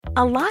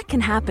A lot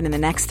can happen in the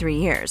next 3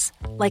 years.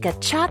 Like a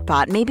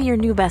chatbot may be your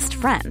new best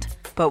friend.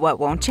 But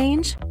what won't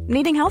change?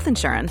 Needing health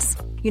insurance.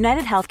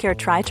 United Healthcare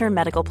Tri-Term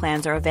Medical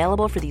Plans are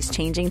available for these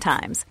changing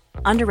times.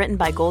 Underwritten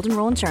by Golden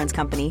Rule Insurance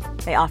Company,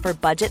 they offer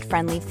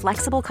budget-friendly,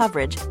 flexible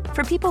coverage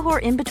for people who are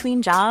in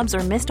between jobs or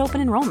missed open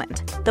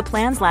enrollment. The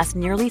plans last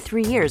nearly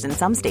 3 years in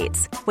some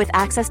states, with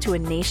access to a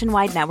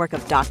nationwide network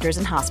of doctors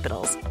and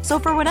hospitals. So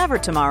for whatever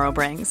tomorrow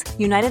brings,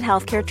 United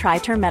Healthcare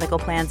Tri-Term Medical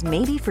Plans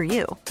may be for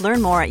you.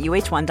 Learn more at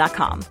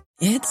uh1.com.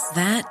 It's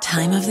that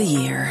time of the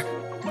year.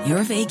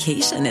 Your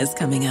vacation is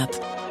coming up.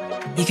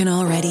 You can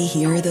already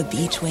hear the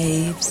beach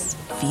waves,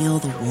 feel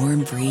the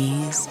warm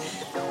breeze,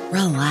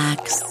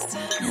 relax,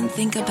 and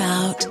think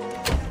about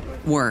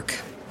work.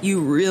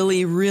 You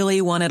really,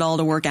 really want it all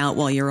to work out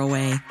while you're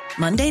away.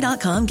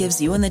 Monday.com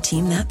gives you and the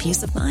team that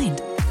peace of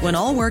mind. When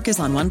all work is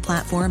on one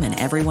platform and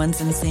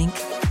everyone's in sync,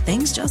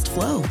 things just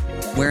flow.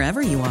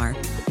 Wherever you are,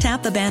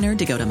 tap the banner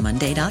to go to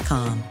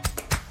Monday.com.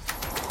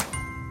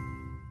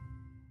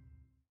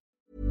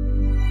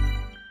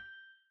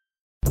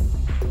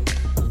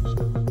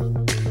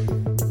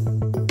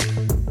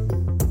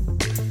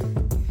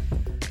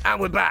 And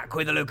we're back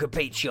with the Luke and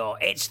Pete Show.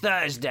 It's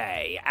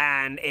Thursday,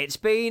 and it's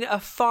been a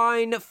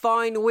fine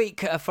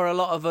week for a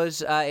lot of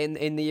us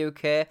in the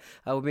UK.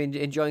 We've been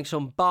enjoying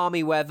some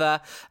balmy weather.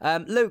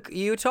 Luke,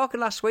 you were talking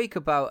last week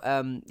about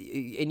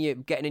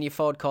getting in your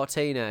Ford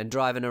Cortina and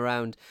driving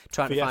around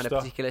trying to find a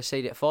particular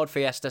seat. Ford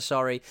Fiesta,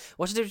 sorry.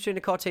 What's the difference between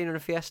a Cortina and a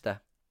Fiesta?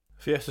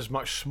 Fiesta's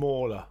much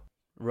smaller.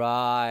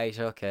 Right,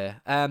 okay.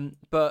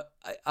 But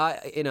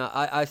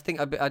I think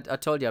I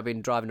told you I've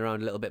been driving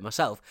around a little bit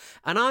myself,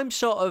 and I'm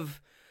sort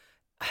of.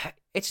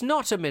 It's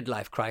not a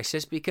midlife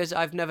crisis because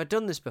I've never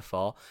done this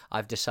before,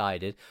 I've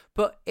decided,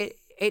 but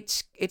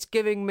it's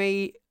giving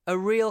me a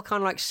real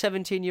kind of like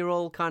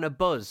 17-year-old kind of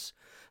buzz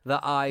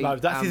that I... No,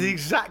 that is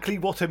exactly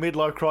what a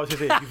midlife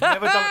crisis is. You've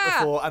never done it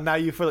before and now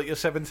you feel like you're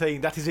 17.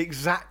 That is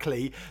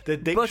exactly the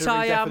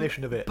dictionary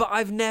definition of it. But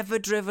I've never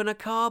driven a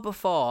car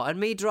before, and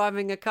me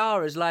driving a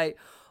car is like...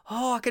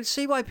 Oh, I can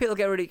see why people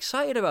get really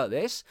excited about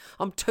this.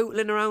 I'm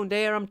tootling around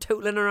here, I'm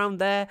tootling around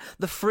there.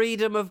 The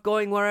freedom of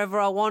going wherever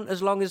I want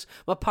as long as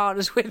my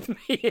partner's with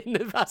me in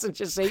the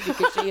passenger seat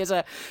because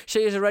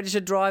she is a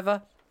registered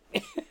driver.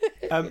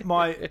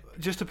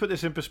 Just to put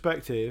this in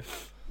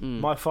perspective,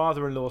 my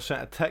father-in-law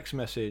sent a text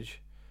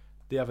message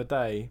the other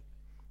day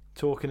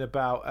talking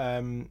about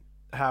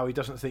how he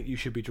doesn't think you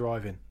should be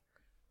driving.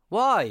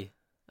 Why?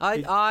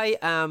 I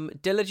am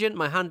diligent.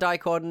 My hand-eye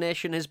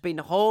coordination has been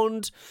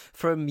honed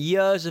from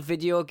years of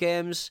video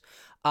games.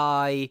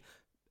 I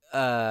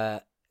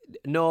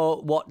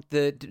know what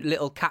the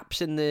little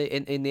caps in the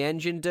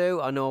engine do.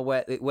 I know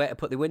where to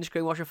put the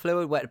windscreen washer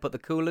fluid, where to put the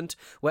coolant,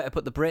 where to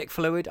put the brake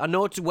fluid. I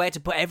know where to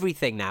put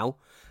everything now.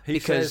 He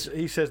says,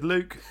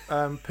 Luke,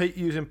 Pete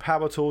using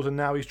power tools and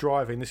now he's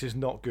driving. This is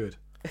not good.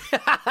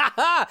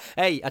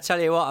 Hey, I tell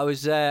you what, I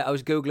was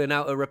googling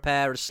how to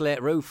repair a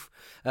slate roof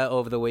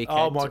over the weekend.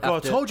 Oh my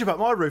god! I told you about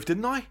my roof,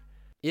 didn't I?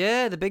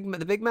 Yeah, the big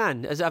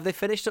man. Have they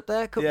finished up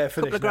there? Couple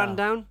of grand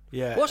down.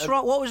 Yeah. What's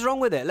wrong? What was wrong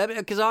with it?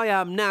 Because I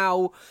am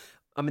now.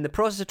 I'm in the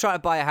process of trying to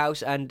buy a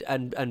house, and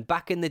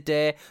back in the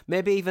day,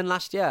 maybe even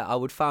last year, I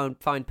would find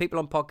people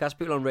on podcasts,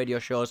 people on radio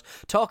shows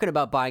talking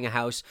about buying a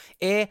house.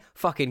 A,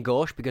 fucking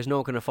gauche, because no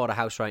one can afford a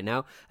house right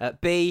now.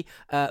 B,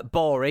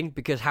 boring,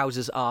 because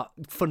houses are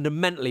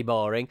fundamentally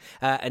boring.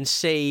 And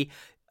C,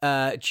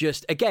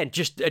 just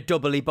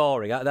doubly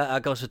boring.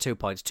 That goes for 2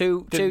 points.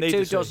 Two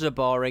doses of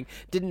boring.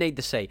 Didn't need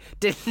the C.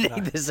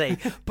 The C.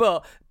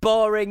 But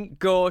boring,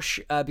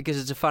 gauche,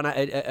 because it's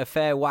a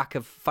fair whack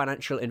of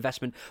financial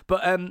investment.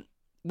 But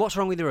what's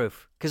wrong with the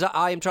roof? Because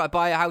I am trying to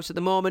buy a house at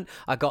the moment.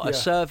 I got a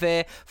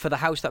survey for the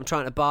house that I'm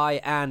trying to buy,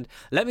 and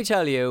let me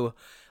tell you,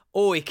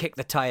 he kicked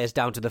the tyres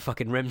down to the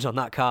fucking rims on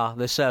that car.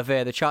 The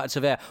surveyor, the chartered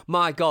surveyor.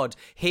 My God,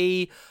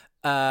 he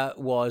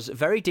was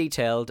very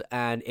detailed,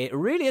 and it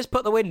really has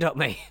put the wind up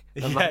me.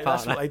 Yeah,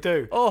 that's what they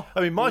do. Oh,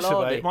 I mean,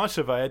 my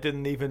surveyor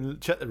didn't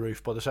even check the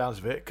roof by the sounds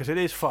of it because it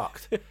is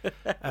fucked.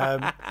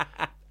 And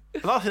I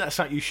think that's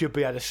something you should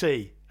be able to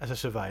see as a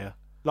surveyor.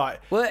 Like,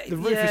 the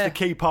roof is the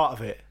key part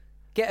of it.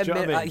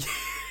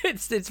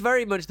 It's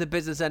very much the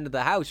business end of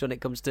the house when it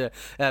comes to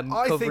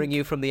covering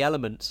you from the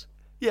elements.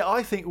 Yeah,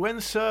 I think when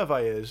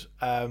surveyors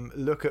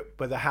look at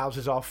whether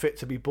houses are fit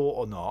to be bought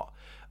or not,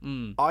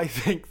 I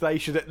think they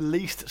should at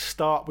least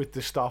start with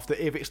the stuff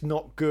that, if it's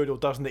not good or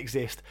doesn't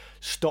exist,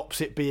 stops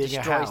it being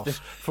a house.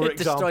 For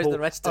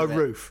example, a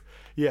roof.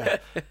 Yeah.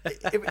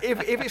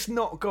 if it's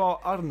not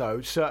got, I don't know,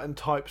 certain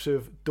types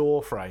of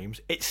door frames,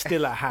 it's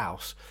still a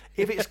house.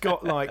 If it's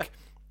got like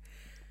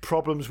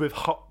problems with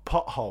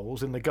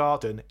potholes in the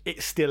garden,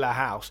 it's still a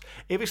house.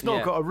 If it's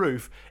not got a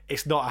roof,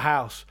 it's not a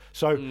house.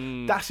 So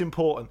that's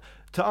important.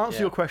 To answer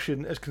your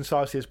question as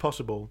concisely as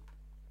possible,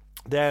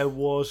 there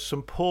was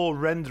some poor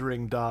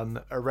rendering done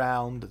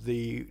around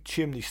the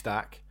chimney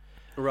stack,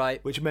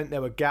 right? Which meant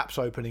there were gaps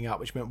opening up,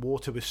 which meant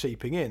water was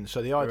seeping in.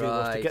 So the idea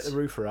was to get the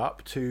roofer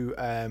up to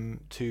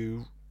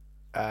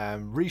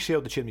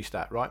reseal the chimney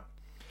stack, right?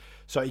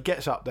 So he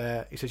gets up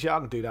there, he says, yeah, I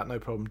can do that, no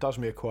problem, does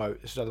me a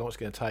quote, this is how long it's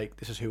going to take,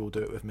 this is who will do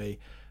it with me,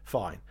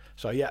 fine.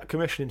 So yeah,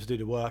 commission him to do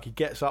the work, he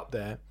gets up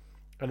there,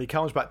 and he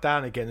comes back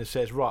down again and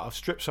says, right, I've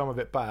stripped some of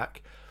it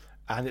back,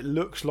 and it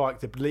looks like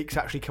the leak's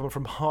actually coming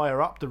from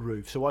higher up the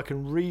roof, so I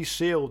can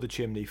reseal the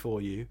chimney for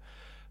you,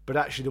 but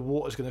actually the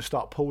water's going to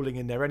start pooling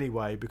in there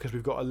anyway because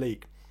we've got a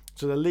leak.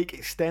 So the leak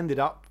extended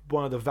up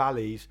one of the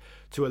valleys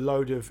to a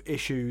load of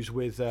issues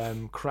with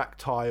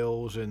cracked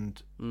tiles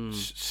and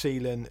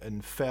sealant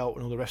and felt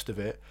and all the rest of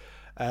it.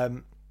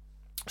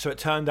 So it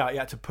turned out you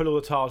had to put all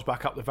the tiles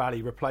back up the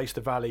valley, replace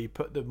the valley,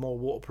 put the more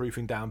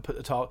waterproofing down, put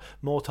the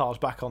more tiles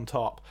back on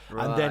top,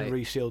 and then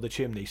reseal the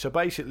chimney. So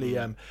basically,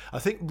 I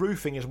think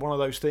roofing is one of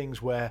those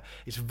things where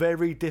it's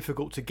very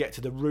difficult to get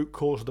to the root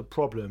cause of the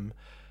problem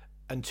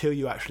until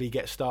you actually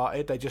get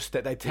started. It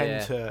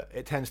tends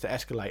to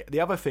escalate.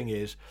 The other thing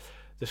is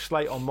the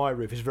slate on my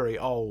roof is very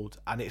old,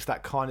 and it's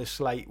that kind of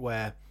slate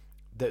where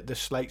the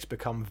slates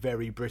become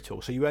very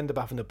brittle. So you end up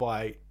having to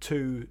buy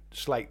 2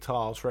 slate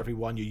tiles for every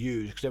one you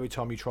use, because every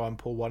time you try and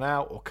pull one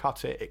out or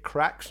cut it, it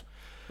cracks.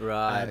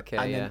 Right. Okay.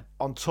 And then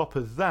on top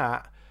of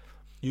that,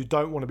 you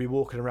don't want to be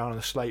walking around on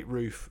a slate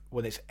roof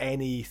when it's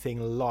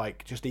anything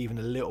like just even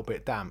a little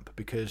bit damp,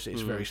 because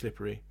it's very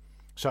slippery.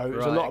 So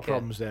there's a lot of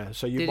problems there.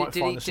 So you might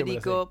find a similar thing. Did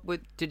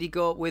he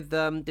go up with?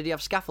 Did he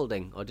have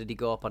scaffolding, or did he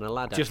go up on a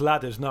ladder? Just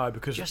ladders, no,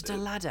 because just a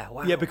ladder.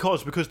 Wow. Yeah,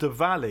 because the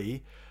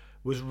valley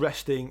was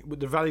resting.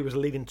 The valley was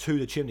leading to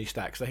the chimney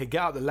stack, so they could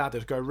get out the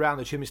ladders, go around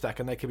the chimney stack,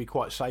 and they could be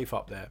quite safe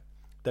up there.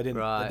 They didn't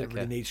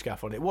really need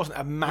scaffolding. It wasn't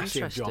a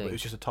massive job. It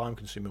was just a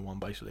time-consuming one,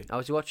 basically. I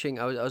was watching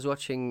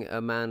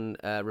a man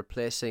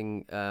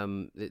replacing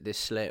this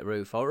slate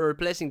roof, or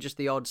replacing just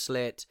the odd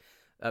slate.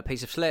 A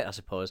piece of slate, I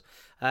suppose,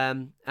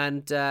 and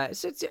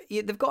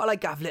they've got to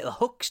like have little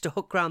hooks to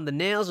hook around the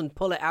nails and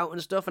pull it out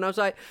and stuff. And I was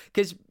like,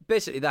 because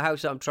basically the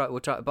house that we're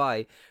trying to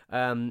buy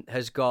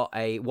has got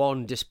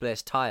one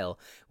displaced tile,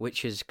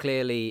 which has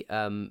clearly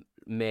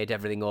made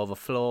everything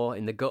overflow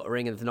in the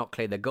guttering, and they've not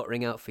cleared the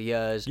guttering out for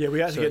years. Yeah,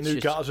 we had to get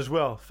new gutters as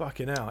well.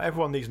 Fucking hell,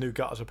 everyone needs new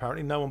gutters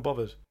apparently. No one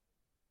bothers.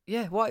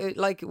 Yeah, why?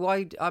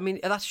 I mean,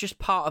 that's just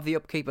part of the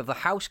upkeep of the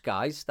house,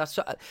 guys. That's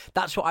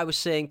what I was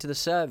saying to the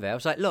survey. I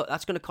was like, look,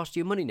 that's going to cost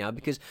you money now,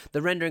 because the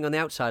rendering on the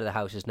outside of the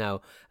house is now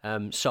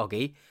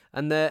soggy,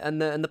 and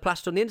the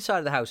plaster on the inside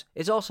of the house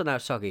is also now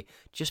soggy,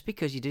 just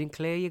because you didn't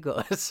clear your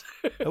gutters.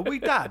 Are we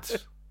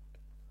dads?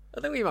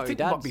 I think we might be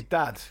dads. We might be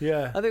dads.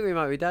 Yeah. I think we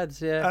might be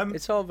dads. Yeah.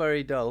 It's all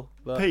very dull.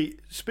 But...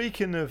 Pete,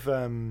 speaking of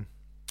nothing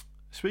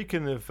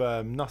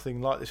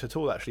like this at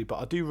all, actually, but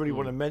I do really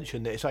want to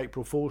mention that it's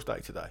April Fool's Day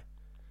today.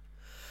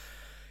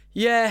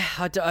 Yeah,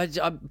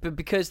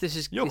 because this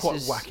is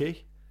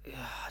wacky.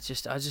 I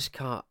just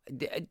can't.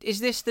 Is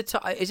this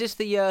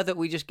the year that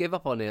we just give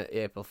up on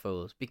April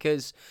Fools?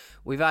 Because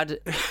we've had,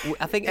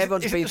 I think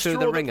everyone's been through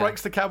the ringer. That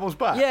breaks the camel's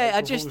back. Yeah,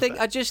 I just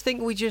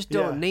think we just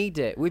don't need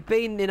it. We've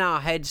been in our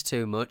heads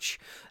too much.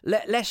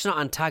 Let's not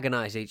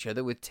antagonise each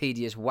other with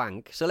tedious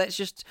wank. So let's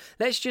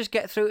just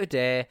get through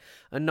today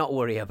and not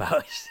worry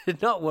about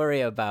it. Not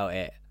worry about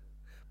it.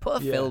 Put a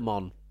film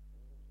on.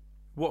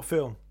 What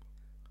film?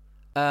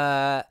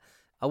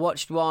 I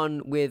watched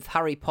one with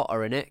Harry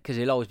Potter in it, because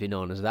he'll always be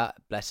known as that.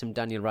 Bless him,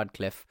 Daniel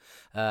Radcliffe.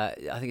 I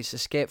think it's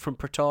Escape from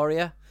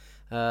Pretoria.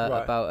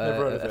 About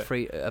a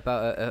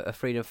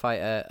freedom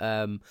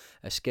fighter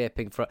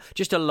escaping from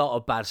just a lot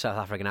of bad South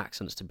African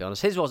accents, to be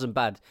honest. His wasn't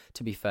bad,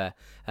 to be fair,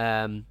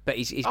 but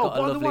he's got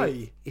a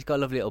lovely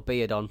little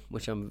beard on,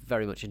 which I'm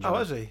very much enjoying. Oh,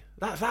 has he?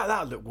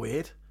 That look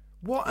weird.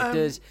 What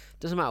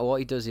doesn't matter what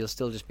he does, he'll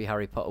still just be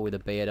Harry Potter with a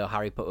beard, or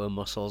Harry Potter with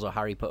muscles, or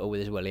Harry Potter with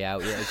his willy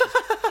out. Yeah,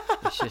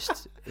 it's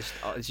just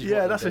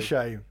yeah, that's a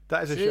shame.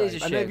 That is a shame. It is a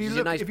shame. And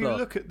if you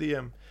look at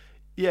the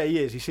yeah, he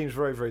is. He seems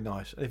very, very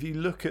nice. And if you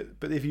look at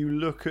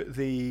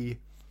the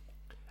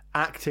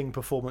acting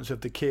performance of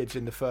the kids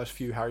in the first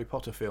few Harry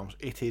Potter films,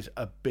 it is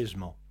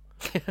abysmal.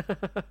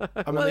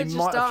 I mean, they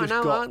might have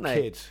just got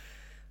kids.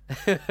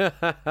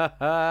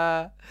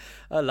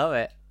 I love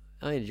it.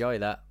 I enjoy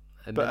that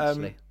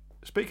immensely.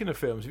 But speaking of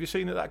films, have you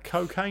seen that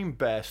Cocaine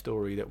Bear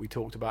story that we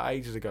talked about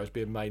ages ago is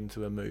being made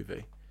into a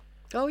movie?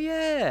 Oh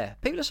yeah,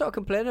 people are sort of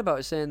complaining about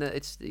it, saying that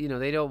it's,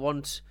 they don't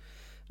want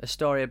a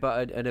story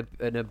about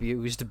an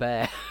abused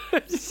bear.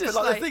 It's just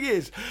the thing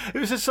is, it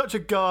was just such a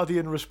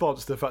Guardian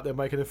response to the fact they're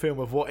making a film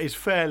of what is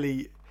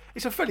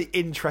it's a fairly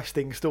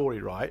interesting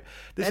story, right?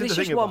 It's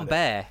just one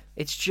bear.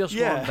 It's just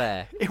one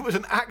bear. It was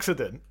an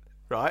accident,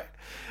 right?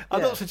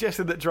 I'm not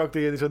suggesting that drug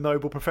dealing is a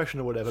noble profession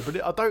or whatever,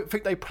 but I don't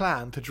think they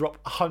plan to drop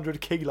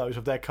 100 kilos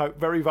of their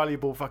very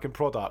valuable fucking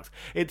product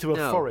into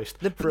a forest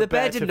for a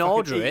bear didn't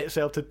order it. Eat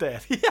itself to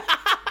death.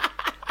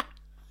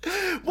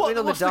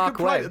 What's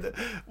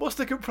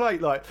the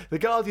complaint? Like, The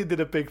Guardian did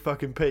a big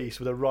fucking piece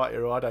with a writer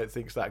who I don't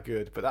think's that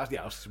good, but that's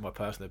just my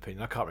personal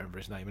opinion. I can't remember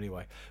his name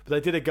anyway. But they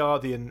did a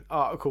Guardian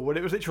article where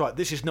it was literally like,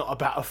 this is not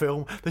about a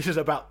film, this is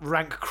about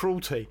rank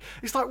cruelty.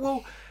 It's like,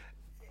 well,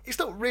 It's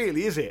not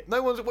really, is it?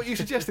 No one's. What you're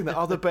suggesting that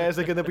other bears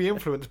are going to be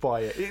influenced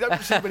by it? You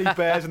don't see many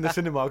bears in the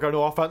cinema going,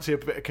 "Oh, I fancy a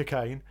bit of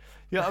cocaine."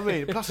 You know what I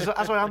mean? Plus,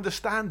 as I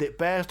understand it,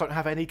 bears don't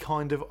have any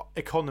kind of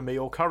economy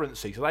or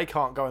currency, so they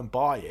can't go and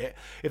buy it.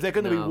 If they're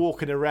going to be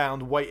walking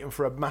around waiting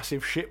for a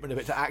massive shipment of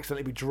it to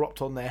accidentally be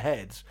dropped on their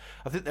heads,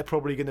 I think they're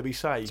probably going to be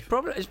safe.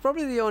 It's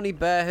probably the only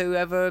bear who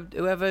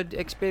ever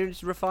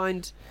experienced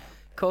refined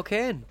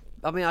cocaine.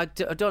 I mean, I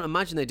don't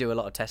imagine they do a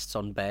lot of tests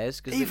on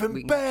bears.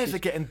 Even bears are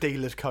getting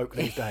dealers' coke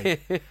these days.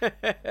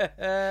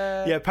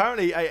 Yeah,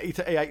 apparently he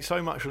ate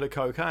so much of the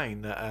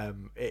cocaine that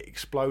it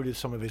exploded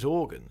some of his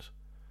organs.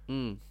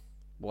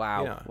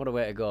 Wow, You know. what a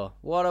way to go.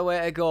 What a way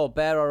to go,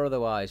 bear or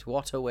otherwise.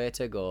 What a way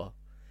to go.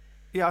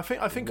 Yeah, I think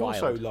Wild.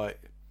 also, like,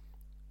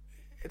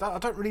 I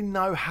don't really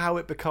know how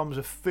it becomes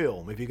a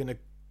film if you're going to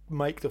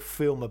make the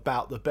film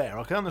about the bear.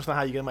 I can understand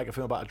how you're going to make a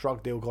film about a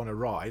drug deal gone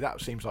awry.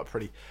 That seems like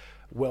pretty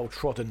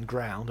well-trodden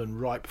ground and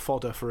ripe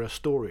fodder for a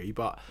story,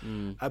 but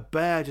a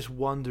bear just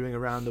wandering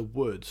around the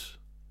woods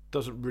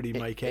doesn't really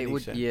make any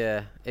sense.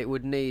 Yeah, it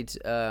would need. He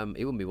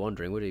wouldn't be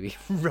wandering, would he? Be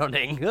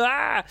running.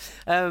 Yeah,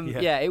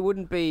 it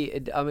wouldn't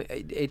be. I mean,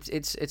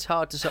 it's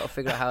hard to sort of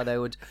figure out how they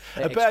would.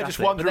 A bear just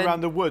wandering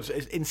around the woods,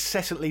 is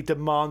incessantly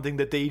demanding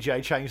the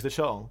DJ change the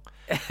song.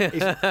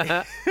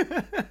 I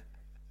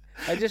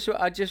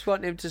just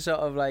want him to sort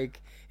of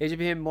like. It should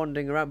be him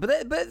wandering around.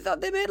 But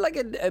they made like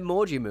an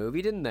emoji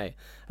movie, didn't they?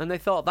 And they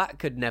thought that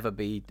could never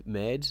be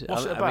made.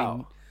 What's it about? I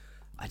mean,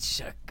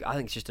 I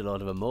think it's just a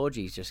lot of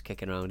emojis just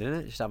kicking around, isn't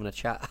it? Just having a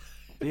chat.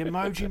 The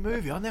Emoji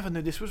Movie. I never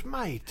knew this was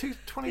made.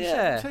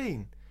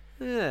 2017.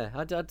 Yeah,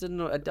 I didn't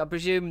know. I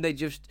presume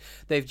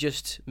they've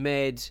just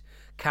made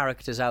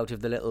characters out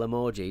of the little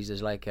emojis.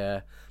 There's like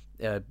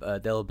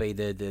there'll be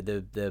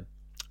the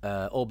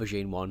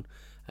aubergine one,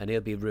 and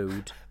he'll be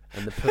rude,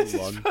 and the poo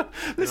one.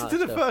 Listen to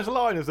the first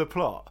line of the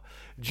plot.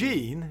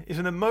 Gene is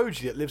an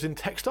emoji that lives in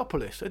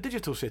Textopolis, a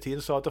digital city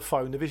inside the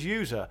phone of his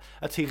user,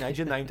 a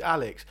teenager named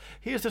Alex.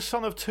 He is the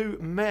son of two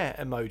meh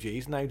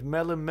emojis named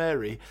Mel and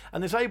Mary,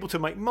 and is able to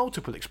make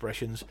multiple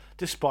expressions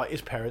despite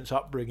his parents'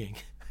 upbringing.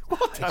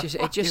 What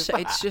It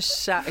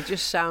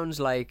just sounds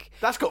like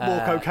that's got more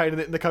cocaine in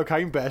it than the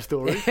Cocaine Bear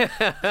story.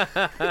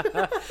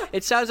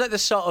 It sounds like the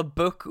sort of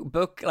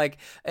book like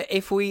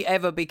if we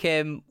ever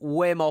became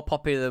way more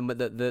popular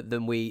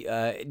than we,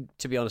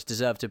 to be honest,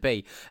 deserve to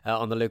be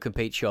on the Luke and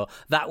Pete show,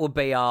 that would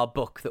be our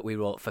book that we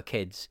wrote for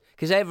kids.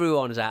 Because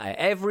everyone's at it.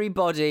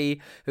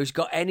 Everybody who's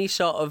got any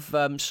sort of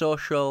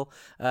social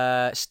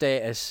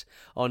status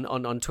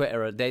on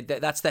Twitter,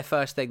 that's their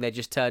first thing. They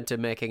just turn to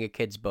making a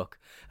kids book,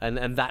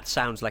 and that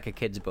sounds like a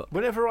kid's book.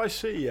 Whenever I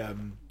see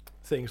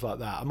things like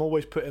that, I'm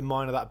always put in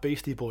mind of that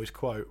Beastie Boys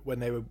quote when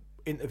they were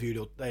interviewed,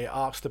 or they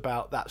asked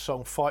about that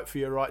song "Fight for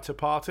Your Right to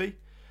Party."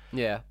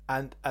 Yeah,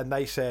 and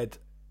they said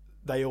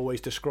they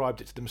always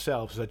described it to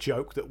themselves as a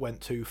joke that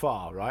went too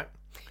far, right?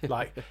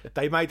 Like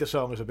they made the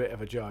song as a bit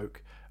of a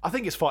joke. I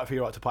think it's "Fight for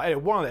Your Right to Party."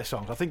 Anyway, one of their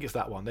songs, I think it's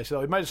that one. They said,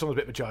 "Oh, we made the song as a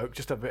bit of a joke,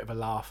 just a bit of a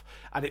laugh,"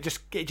 and it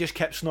just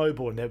kept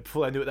snowballing.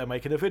 Before they knew it, they were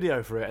making a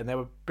video for it, and they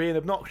were being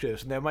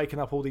obnoxious, and they were making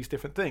up all these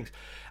different things.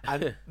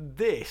 And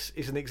this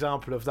is an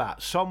example of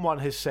that. Someone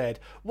has said,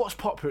 "What's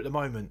popular at the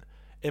moment?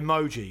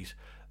 Emojis.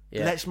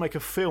 Yeah. Let's make a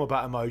film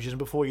about emojis." And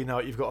before you know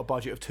it, you've got a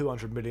budget of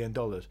 $200 million.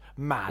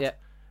 Mad. Yeah.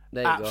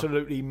 There you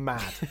Absolutely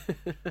mad.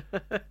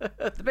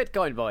 The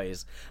Bitcoin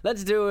Boys.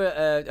 Let's do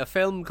a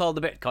film called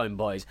The Bitcoin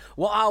Boys.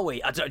 What are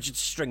we? I don't just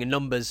a string of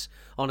numbers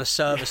on a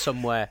server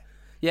somewhere.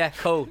 Yeah,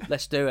 cool.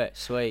 Let's do it.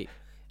 Sweet.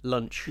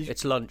 Lunch.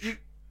 It's lunch.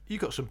 You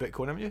got some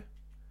Bitcoin, haven't you?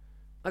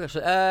 I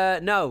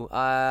got no.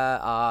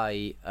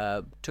 I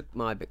took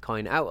my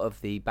Bitcoin out of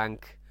the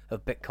bank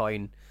of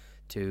Bitcoin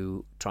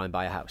to try and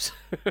buy a house.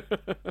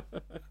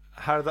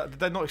 Did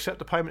they not accept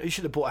the payment? You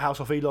should have bought a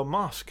house off Elon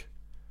Musk.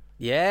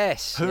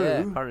 Yes.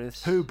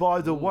 Who,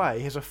 by the way,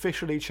 has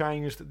officially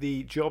changed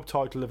the job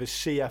title of his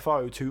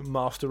CFO to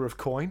Master of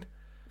Coin.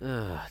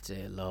 Oh,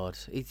 dear Lord.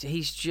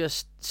 He's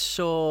just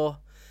so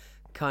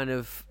kind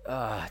of...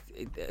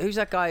 who's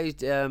that guy?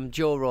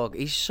 Joe Rogan.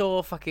 He's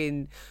so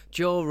fucking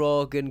Joe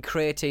Rogan,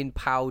 creatine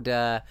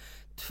powder,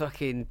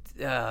 fucking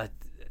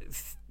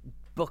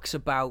books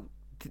about...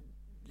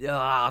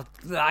 I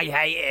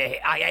hate it.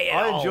 I hate it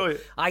all. Enjoy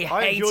it. I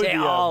hate it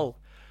all.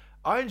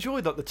 I enjoy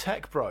that the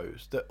tech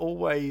bros that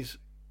always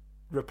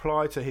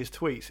reply to his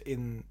tweets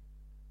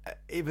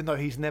even though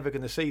he's never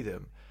going to see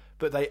them,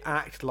 but they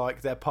act like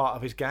they're part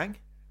of his gang.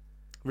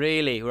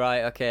 Really?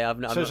 Right. Okay. I've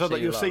not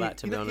seen that,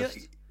 to be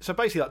honest. So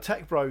basically, like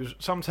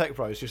some tech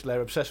bros just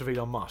they're obsessed with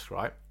Elon Musk,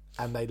 right?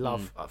 And they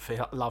love him.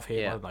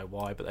 Yeah. I don't know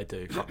why, but they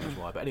do. God knows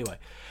why. But anyway,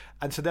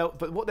 and so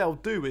what they'll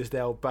do is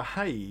they'll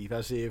behave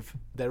as if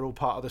they're all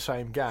part of the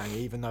same gang,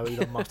 even though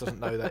Elon Musk doesn't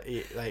know that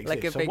they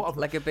exist.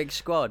 Like a big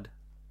squad.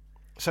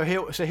 So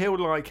he'll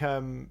like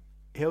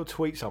he'll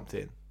tweet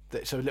something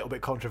that's a little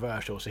bit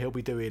controversial. So he'll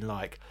be doing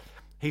like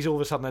he's all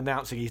of a sudden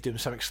announcing he's doing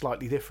something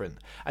slightly different,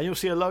 and you'll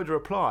see a load of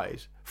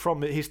replies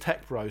from his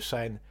tech bros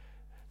saying,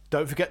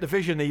 "Don't forget the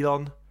vision,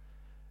 Elon.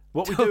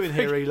 What we doing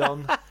here,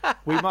 Elon?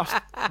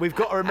 We've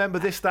got to remember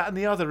this, that, and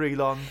the other,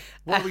 Elon.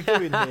 What are we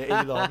doing here,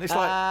 Elon? It's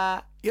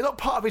like, you're not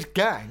part of his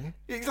gang.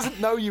 He doesn't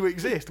know you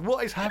exist.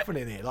 What is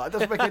happening here? Like, it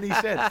doesn't make any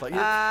sense. Like,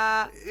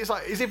 it's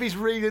like as if he's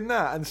reading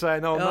that and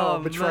saying, "Oh no,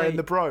 I'm betraying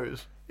the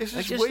bros." It's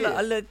just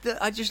weird.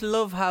 I just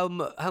love how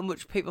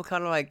much people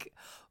kind of like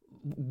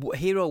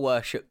hero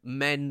worship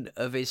men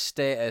of his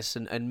status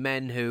and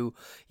men who,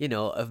 you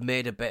know, have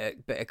made a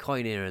bit of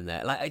coin here and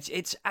there. Like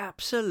it's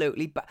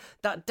absolutely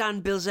that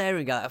Dan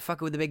Bilzerian guy, that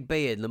fucker with the big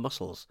beard and the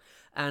muscles,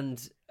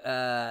 and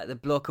the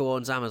bloke who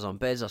owns Amazon,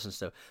 Bezos and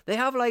stuff. They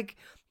have like,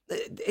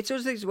 it's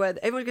those things where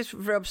everyone gets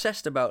very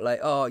obsessed about, like,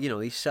 oh, you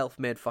know, these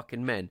self-made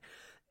fucking men.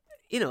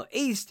 You know,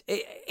 he's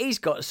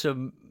got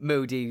some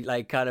moody,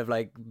 like, kind of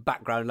like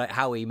background, like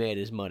how he made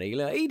his money.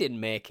 Like, he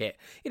didn't make it.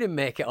 He didn't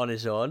make it on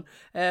his own.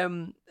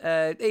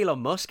 Elon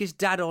Musk, his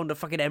dad owned a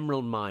fucking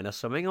emerald mine or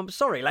something. I'm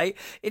sorry, like,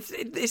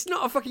 it's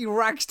not a fucking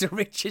rags to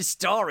riches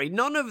story.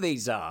 None of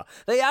these are.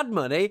 They had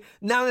money.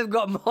 Now they've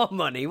got more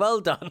money. Well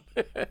done.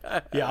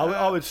 Yeah,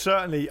 I would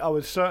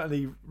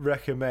certainly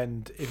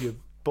recommend, if you're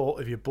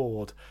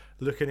bored,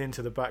 looking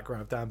into the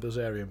background of Dan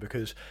Bilzerian,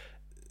 because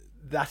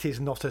that is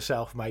not a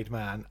self-made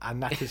man,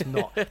 and that is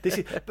not this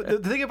is. But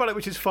the thing about it,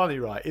 which is funny,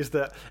 right, is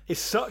that it's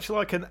such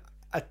like a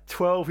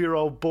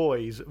 12-year-old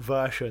boy's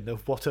version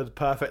of what a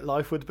perfect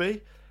life would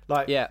be.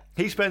 Like, yeah,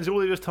 he spends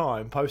all of his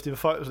time posting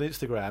photos on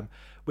Instagram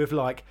with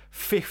like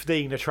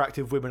 15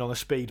 attractive women on a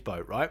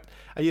speedboat, right?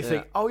 And you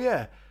think, oh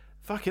yeah,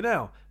 fucking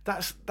hell,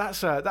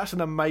 that's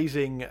an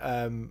amazing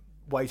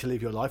way to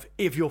live your life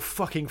if you're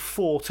fucking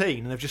 14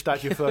 and have just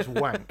had your first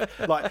wank.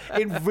 Like,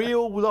 in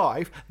real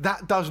life,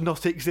 that does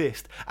not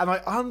exist. And I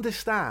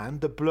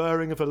understand the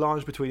blurring of the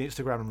lines between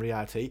Instagram and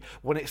reality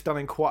when it's done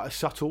in quite a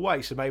subtle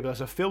way. So maybe there's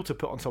a filter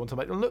put on someone to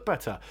make them look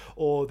better,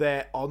 or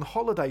they're on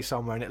holiday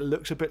somewhere and it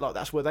looks a bit like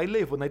that's where they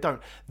live when they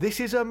don't. This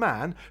is a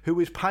man who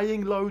is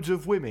paying loads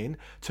of women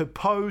to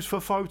pose for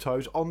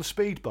photos on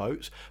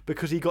speedboats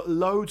because he got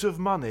loads of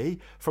money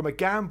from a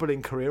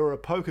gambling career or a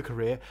poker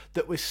career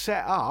that was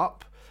set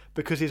up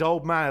because his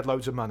old man had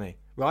loads of money,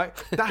 right?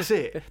 That's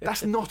it.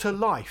 That's not a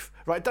life,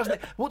 right? Doesn't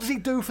it? What does he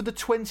do for the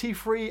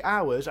 23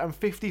 hours and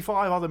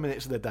 55 other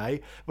minutes of the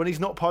day when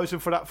he's not posing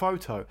for that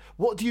photo?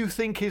 What do you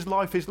think his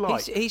life is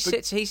like?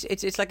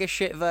 It's like a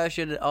shit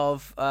version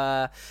of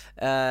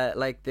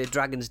like the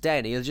Dragon's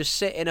Den. He'll just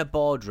sit in a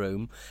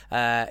boardroom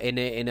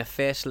in a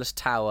faceless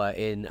tower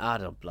in, I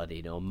don't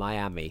bloody know,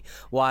 Miami.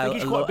 While I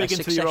think he's quite big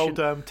into your old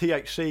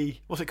THC.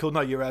 What's it called?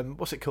 No,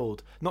 what's it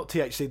called? Not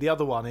THC. The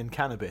other one in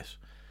cannabis.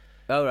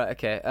 Oh, right,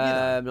 okay.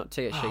 Not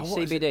THC,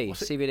 CBD.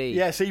 CBD.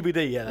 Yeah,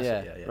 CBD. Yeah, that's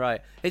it. Yeah.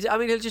 Right. I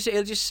mean, he'll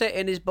just sit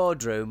in his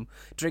boardroom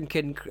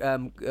drinking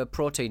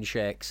protein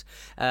shakes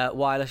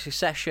while a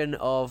succession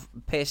of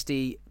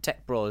pasty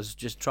tech bros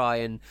just try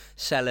and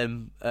sell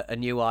him a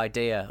new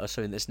idea or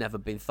something that's never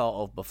been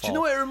thought of before. Do you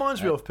know what it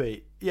reminds me of,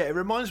 Pete? Yeah, it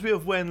reminds me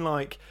of when,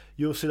 like,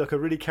 you'll see like a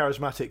really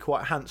charismatic,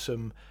 quite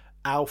handsome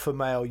alpha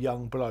male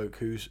young bloke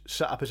who's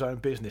set up his own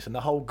business, and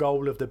the whole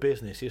goal of the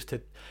business is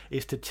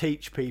to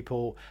teach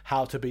people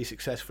how to be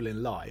successful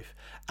in life.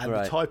 And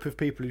the type of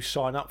people who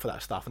sign up for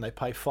that stuff and they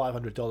pay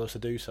 $500 to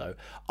do so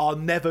are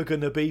never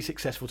going to be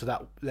successful to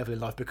that level in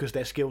life because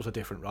their skills are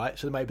different, right?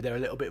 So maybe they're a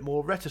little bit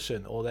more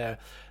reticent, or they're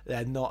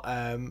not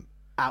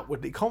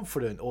outwardly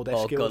confident, or their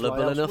skills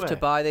gullible enough to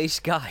buy these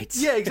guides.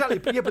 Yeah, exactly.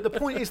 But the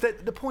point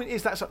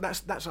is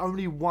that's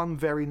only one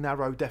very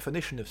narrow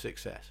definition of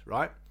success,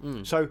 right?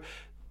 So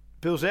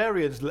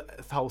Bilzerian's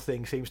whole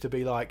thing seems to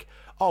be like,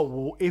 oh,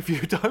 well, if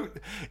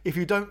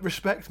you don't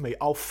respect me,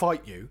 I'll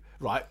fight you,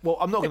 right? Well,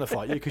 I'm not going to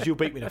fight you because you'll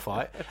beat me in a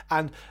fight.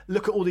 And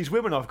look at all these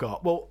women I've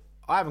got. Well,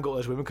 I haven't got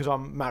those women because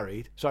I'm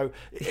married. So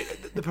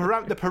the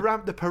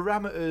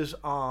parameters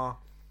are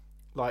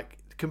like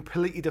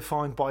completely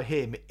defined by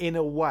him in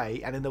a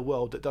way and in a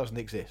world that doesn't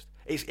exist.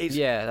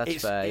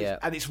 That's fair.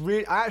 And it's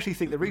really, I actually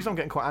think the reason I'm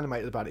getting quite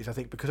animated about it is I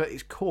think because at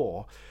its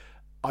core,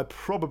 I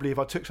probably, if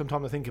I took some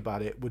time to think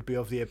about it, would be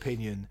of the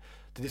opinion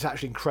that it's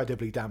actually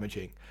incredibly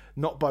damaging,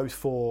 not both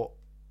for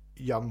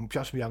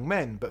just young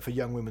men, but for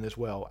young women as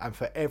well, and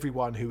for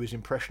everyone who is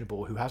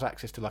impressionable, who has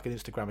access to like an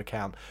Instagram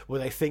account where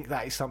they think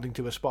that is something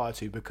to aspire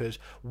to, because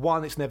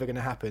one, it's never going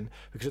to happen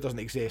because it doesn't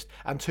exist,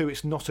 and two,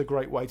 it's not a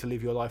great way to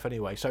live your life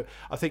anyway. So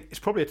I think it's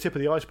probably a tip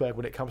of the iceberg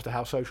when it comes to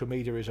how social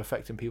media is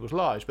affecting people's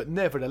lives, but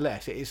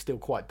nevertheless, it is still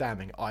quite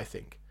damning, I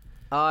think.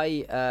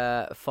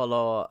 I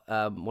follow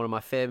one of my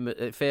favourite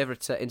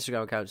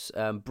Instagram accounts,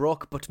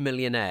 Broke But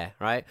Millionaire,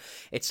 right?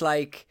 It's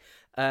like,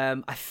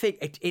 I think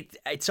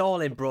it's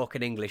all in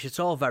broken English. It's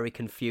all very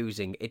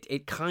confusing.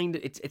 It kind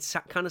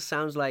of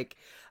sounds like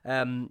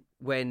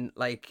when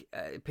like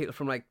people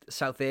from like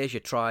South Asia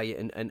try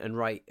and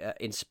write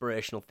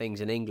inspirational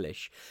things in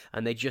English,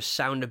 and they just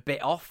sound a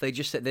bit off.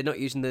 They're not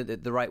using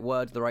the right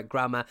words, the right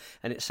grammar,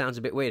 and it sounds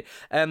a bit weird.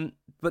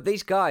 But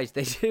these guys,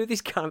 they do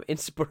these kind of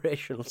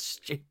inspirational,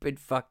 stupid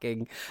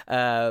fucking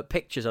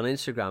pictures on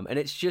Instagram, and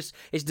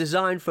it's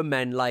designed for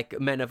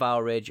men of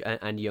our age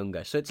and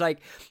younger. So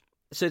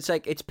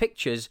it's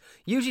pictures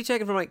usually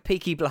taken from like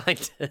Peaky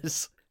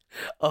Blinders.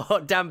 or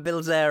Dan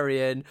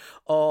Bilzerian,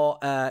 or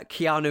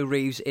Keanu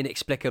Reeves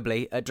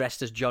inexplicably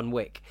dressed as John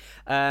Wick,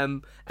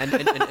 and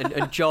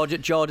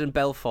Jordan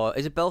Belfort.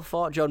 Is it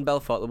Belfort? John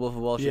Belfort, the Wolf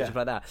of Wall Street, stuff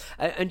like that.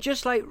 And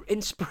just like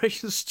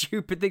inspirational,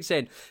 stupid things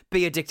saying,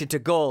 "Be addicted to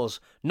goals,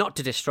 not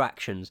to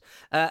distractions."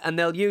 And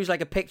they'll use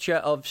like a picture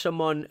of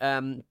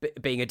someone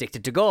being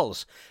addicted to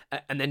goals,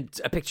 and then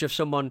a picture of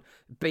someone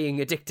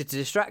being addicted to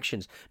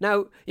distractions.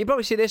 Now you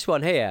probably see this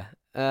one here.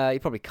 You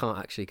probably can't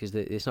actually because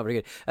it's not very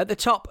good. At the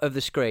top of the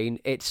screen,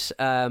 it's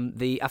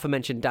the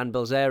aforementioned Dan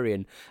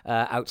Bilzerian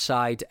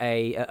outside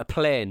a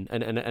plane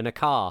and a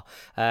car,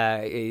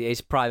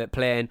 his private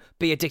plane.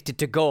 Be addicted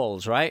to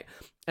goals, right?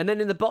 And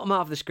then in the bottom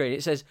half of the screen,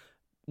 it says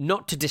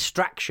not to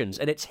distractions,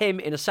 and it's him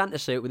in a Santa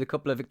suit with a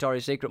couple of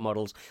Victoria's Secret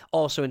models,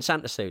 also in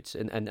Santa suits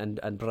and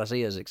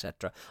brassieres,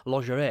 etc.,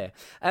 lingerie.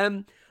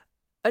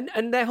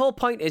 And their whole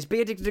point is be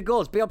addicted to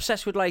goals, be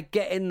obsessed with like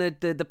getting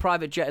the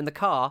private jet in the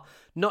car,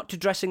 not to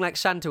dressing like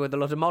Santa with a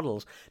lot of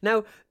models.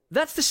 Now,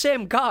 that's the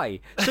same guy.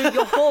 So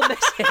your whole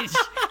message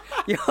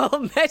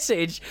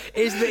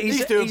is that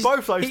he's doing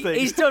both those things.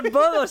 He's done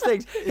both those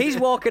things. He's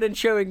walking and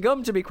chewing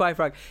gum, to be quite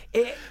frank.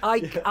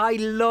 I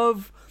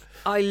love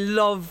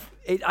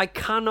it. I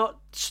cannot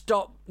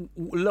stop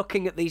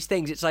looking at these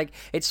things. It's like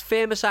it's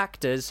famous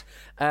actors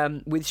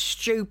with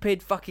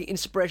stupid fucking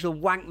inspirational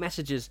wank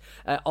messages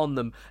on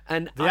them,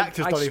 and the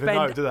actors don't even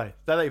know, do they?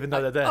 They don't even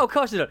know they're there. Oh, of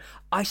course they don't.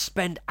 I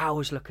spend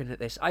hours looking at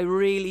this. I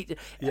really,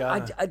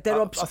 yeah.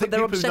 They're obsessed with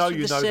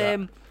the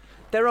same.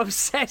 They're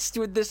obsessed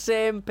with the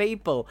same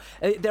people.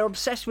 They're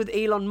obsessed with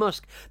Elon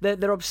Musk.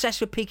 They're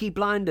obsessed with Peaky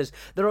Blinders.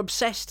 They're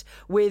obsessed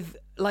with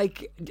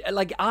like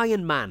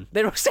Iron Man.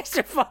 They're obsessed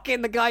with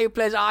fucking the guy who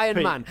plays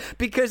Iron Man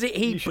because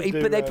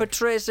they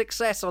portray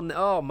success on.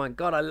 Oh my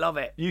god, I love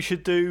it. You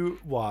should do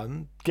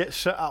one. Get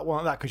set up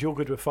one like that because you're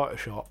good with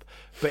Photoshop,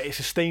 but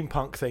it's a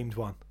steampunk themed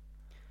one.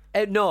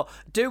 No,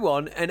 do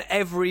one, and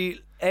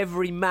every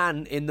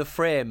man in the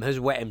frame has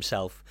wet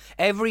himself.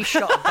 Every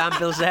shot of Dan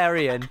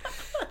Bilzerian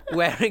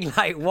wearing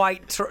like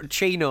white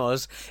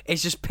chinos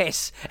is just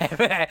piss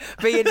everywhere.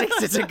 Be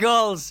addicted to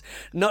goals,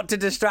 not to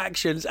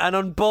distractions. And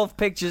on both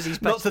pictures,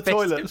 he's not to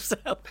toilets.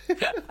 Himself.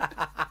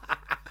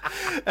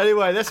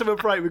 Anyway, let's have a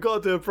break. We've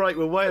got to do a break.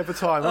 We're way over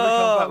time. When we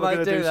come back, we're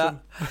going to do that.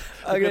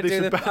 I'm going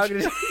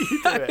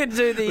to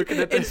do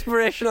the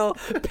inspirational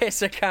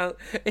piss account.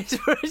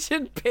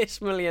 Inspiration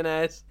piss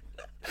millionaires.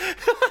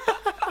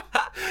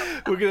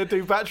 We're going to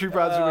do battery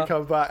brands when we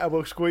come back, and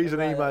we'll squeeze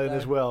an email in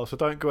as well. So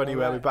don't go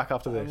anywhere. We'll be back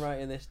after this. I'm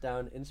writing this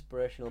down.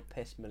 Inspirational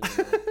piss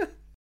millionaire.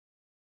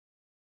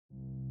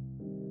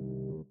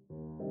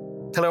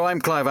 Hello,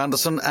 I'm Clive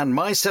Anderson, and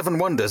My Seven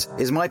Wonders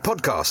is my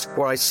podcast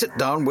where I sit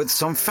down with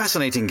some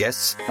fascinating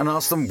guests and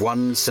ask them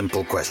one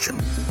simple question.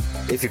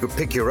 If you could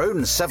pick your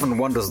own 7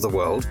 wonders of the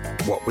world,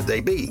 what would they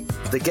be?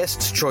 The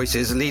guests'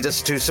 choices lead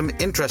us to some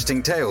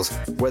interesting tales,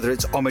 whether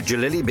it's Omid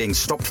Jalili being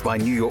stopped by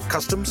New York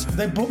Customs.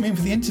 They brought me in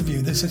for the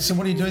interview. They said, so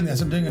what are you doing there?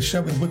 So I'm doing a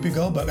show with Whoopi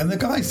Goldberg. And the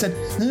guy said,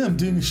 no, I'm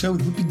doing a show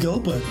with Whoopi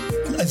Goldberg.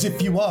 As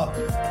if you are.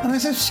 And I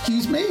said,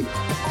 excuse me?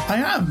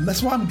 I am.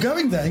 That's why I'm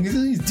going there.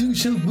 He's doing a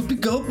show with Whoopi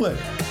Goldberg.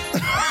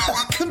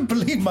 I couldn't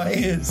believe my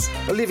ears.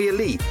 Olivia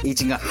Lee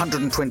eating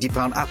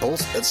 £120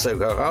 apples at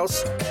Soho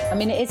House. I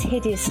mean, it is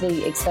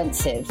hideously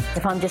expensive.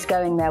 If I'm just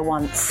going there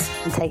once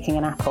and taking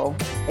an apple,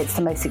 it's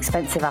the most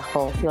expensive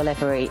apple you'll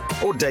ever eat.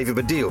 Or David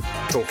Baddiel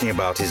talking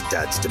about his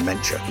dad's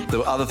dementia. The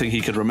other thing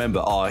he could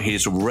remember are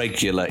his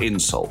regular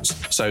insults.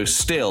 So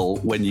still,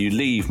 when you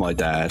leave my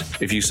dad,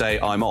 if you say,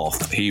 I'm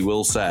off, he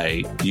will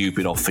say, you've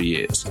been off for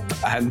years.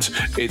 And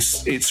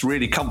it's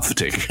really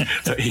comforting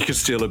that he can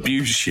still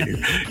abuse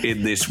you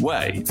in this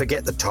way.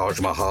 Forget the Taj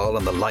Mahal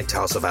and the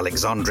Lighthouse of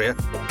Alexandria.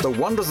 The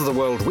wonders of the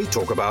world we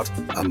talk about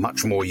are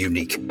much more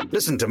unique.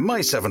 Listen to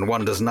My 7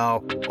 Wonders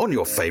now on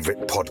your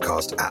favourite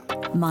podcast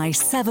app. My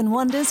 7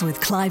 Wonders with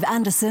Clive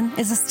Anderson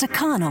is a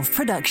Stakhanov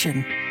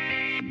production.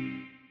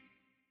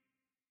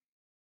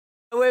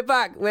 We're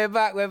back with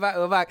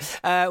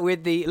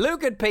the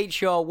Luke and Pete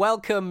show.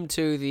 Welcome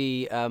to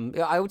the,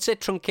 I would say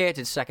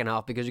truncated second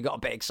half because we got a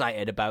bit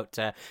excited about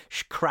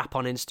crap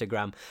on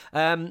Instagram.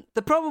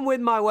 The problem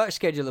with my work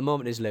schedule at the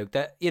moment is, Luke,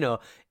 that, you know,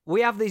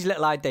 we have these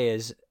little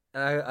ideas.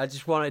 I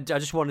just wanted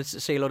to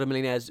see a lot of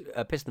millionaires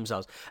piss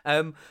themselves.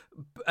 And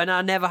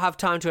I never have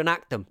time to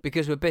enact them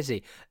because we're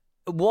busy.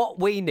 What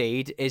we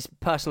need is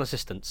personal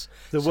assistants.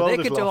 So they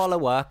can do all the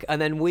work,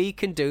 and then we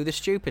can do the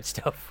stupid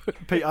stuff.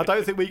 Pete, I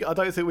don't think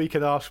we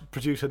can ask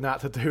producer Nat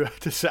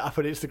to set up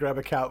an Instagram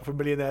account for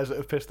millionaires that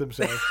have pissed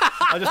themselves.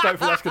 I just don't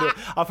think that's gonna.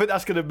 I think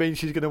that's gonna mean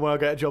she's gonna want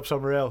to get a job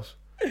somewhere else.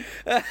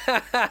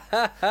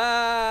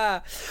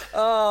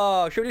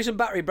 Oh, should we do some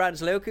battery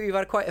brands, Luke? You've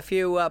had quite a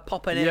few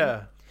popping in.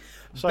 Yeah.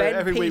 So Ben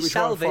every P. week we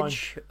try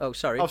Salvage. and find. Oh,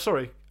 sorry. Oh,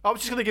 sorry. I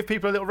was just going to give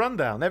people a little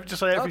rundown. Every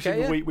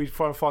single week we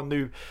try and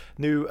find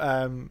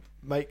new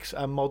makes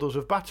and models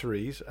of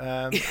batteries,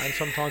 and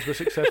sometimes we're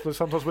successful and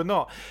sometimes we're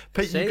not.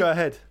 Pete, you go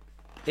ahead.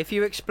 If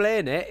you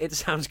explain it, it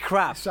sounds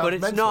crap, but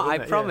it's mental, not, I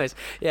isn't it? promise.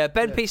 Yeah,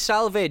 Ben P.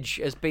 Salvage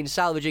has been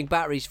salvaging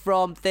batteries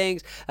from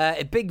things.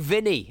 Big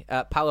Vinny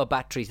power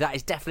batteries. That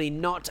is definitely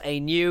not a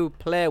new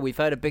player. We've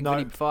heard of Big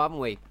Vinny before, haven't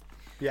we?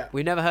 Yeah.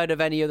 We've never heard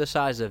of any other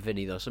size of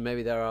Vinny, though, so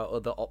maybe there are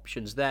other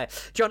options there.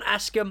 John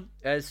Askham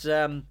has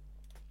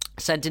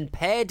sent in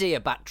Pear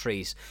Deer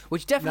batteries,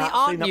 which definitely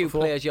aren't new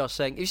players, you're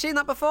saying. Have you seen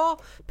that before?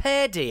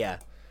 Pear Deer.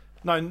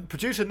 No,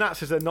 producer Nat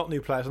says they're not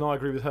new players, and I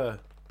agree with her.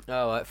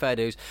 Oh, fair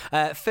dues.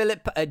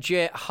 Philip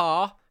J.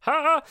 Ha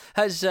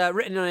has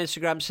written on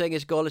Instagram saying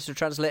his goal is to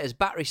translate his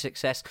battery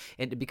success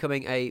into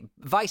becoming a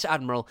Vice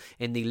Admiral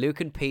in the Luke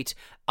and Pete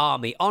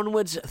Army.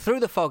 Onwards through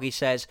the fog, he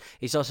says.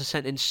 He's also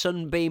sent in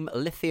Sunbeam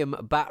lithium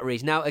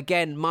batteries. Now,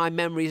 again, my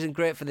memory isn't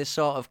great for this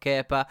sort of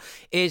caper.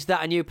 Is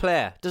that a new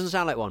player? Doesn't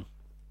sound like one.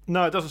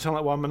 No, it doesngoing to sound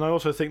like one, and I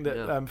also think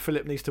that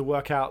Philip needs to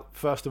work out,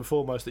 first and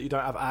foremost, that you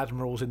don't have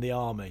admirals in the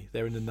army.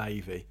 They're in the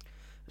Navy.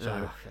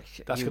 So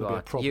that's going to be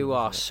a problem. You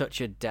are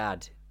such a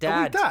dad.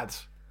 Are we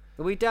dads?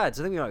 Are we dads?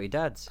 I think we might be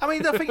dads. I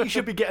mean, I think you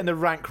should be getting the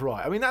rank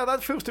right. I mean,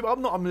 that feels to me... I'm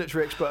not a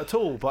military expert at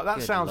all, but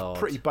that sounds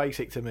pretty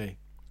basic to me.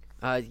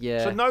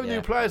 Yeah. So no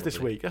new players this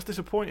week. That's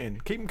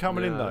disappointing. Keep them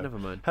coming in, though. Never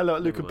mind. Hello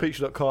at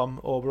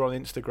lukeandpete.com, or we're on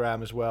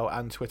Instagram as well,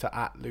 and Twitter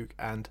at Luke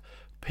and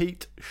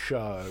Pete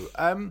Show.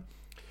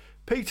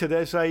 Peter,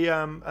 there's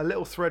a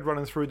little thread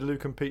running through the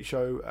Luke and Pete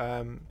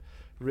Show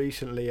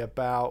recently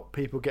about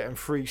people getting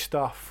free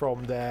stuff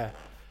from their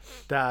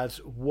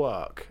dad's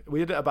work. We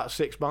did it about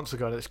 6 months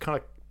ago, and it's kind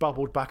of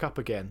bubbled back up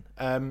again.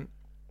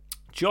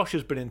 Josh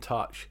has been in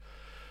touch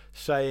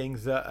saying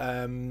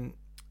that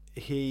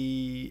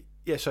he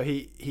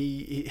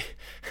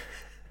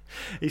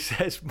he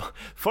says,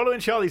 following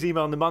Charlie's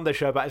email on the Monday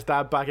show about his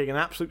dad bagging an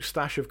absolute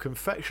stash of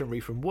confectionery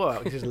from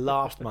work, this is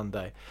last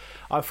Monday,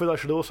 I feel I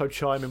should also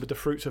chime in with the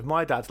fruits of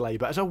my dad's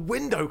labour as a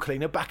window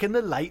cleaner back in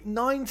the late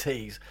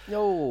 90s.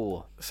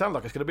 Oh, sounds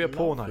like it's going to be a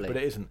porno, but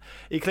it isn't.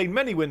 He cleaned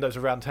many windows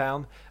around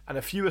town, and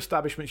a few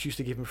establishments used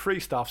to give him free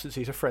stuff since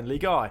he's a friendly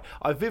guy.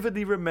 I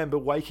vividly remember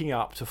waking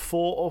up to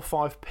 4 or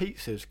 5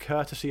 pizzas,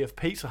 courtesy of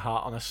Pizza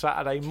Hut, on a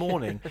Saturday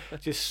morning,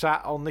 just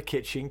sat on the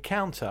kitchen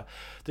counter.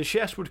 The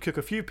chefs would cook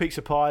a few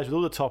pizza pies with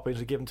all the toppings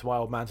and give them to my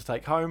old man to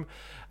take home.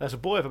 As a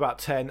boy of about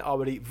 10, I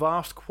would eat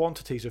vast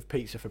quantities of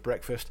pizza for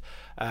breakfast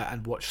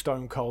and watch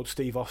Stone Cold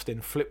Steve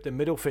Austin flip the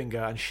middle finger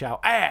and shout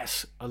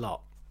ass a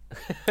lot.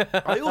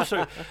 I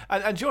also,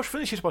 and Josh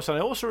finishes by saying,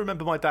 I also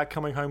remember my dad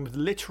coming home with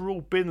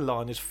literal bin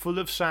liners full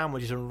of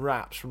sandwiches and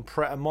wraps from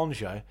Pret a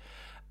Manger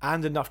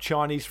and enough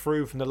Chinese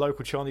food from the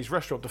local Chinese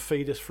restaurant to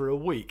feed us for a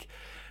week.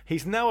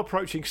 He's now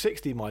approaching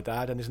 60, my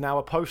dad, and is now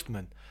a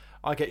postman.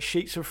 I get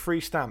sheets of free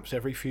stamps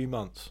every few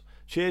months.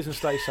 Cheers and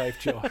stay safe,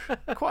 Josh.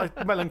 Quite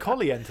a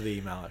melancholy end to the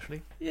email,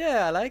 actually.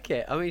 Yeah, I like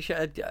it. I mean,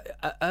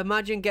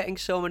 imagine getting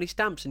so many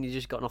stamps and you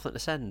just got nothing to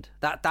send.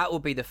 That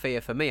would be the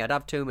fear for me. I'd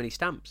have too many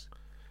stamps.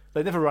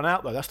 They never run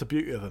out, though. That's the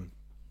beauty of them.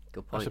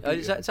 Good point.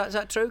 Is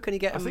that true? Can you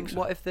get them? I think so.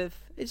 What if they've?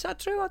 Is that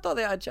true? I thought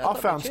they had. I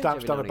found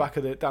stamps down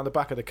the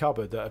back of the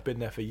cupboard that have been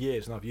there for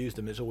years, and I've used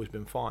them. It's always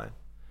been fine.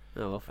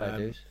 Oh, well, fair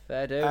dues.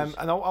 Fair dues.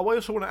 And I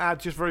also want to add,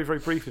 just very, very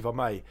briefly, if I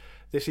may,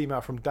 this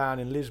email from Dan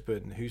in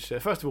Lisbon, who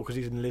said, first of all, because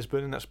he's in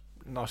Lisbon, and that's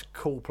a nice,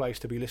 cool place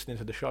to be listening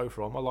to the show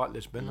from. I like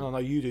Lisbon, and I know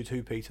you do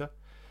too, Peter.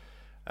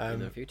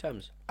 A few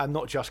times. And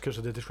not just because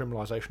of the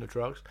decriminalisation of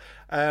drugs.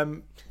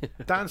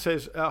 Dan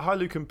says, hi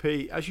Luke and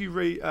Pete, as you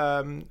read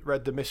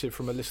the missive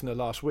from a listener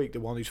last week,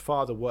 the one whose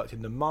father worked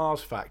in the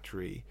Mars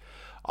factory,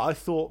 I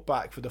thought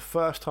back for the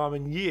first time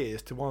in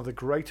years to one of the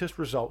greatest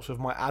results of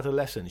my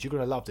adolescence. You're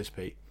going to love this,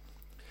 Pete.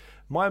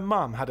 My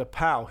mum had a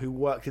pal who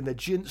worked in the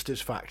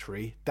Ginsters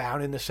factory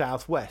down in the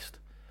southwest.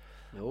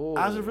 Ooh.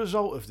 As a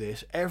result of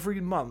this,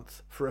 every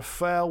month for a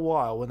fair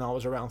while when I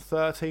was around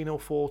 13 or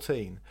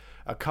 14,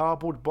 a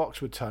cardboard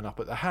box would turn up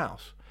at the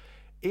house.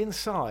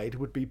 Inside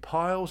would be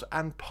piles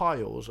and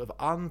piles of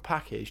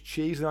unpackaged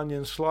cheese and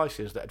onion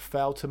slices that had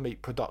failed to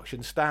meet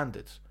production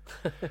standards.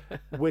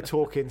 We're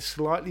talking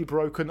slightly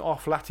broken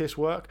off lattice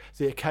work,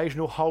 the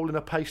occasional hole in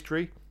a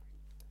pastry,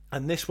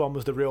 and this one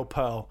was the real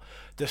pearl,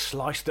 the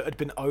slice that had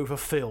been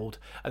overfilled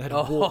and had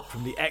warped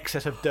from the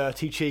excess of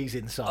dirty cheese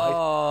inside.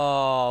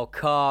 Oh,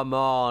 come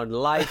on.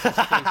 Life is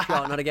too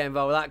short not to get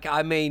involved with that.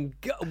 I mean,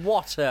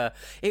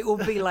 it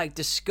would be like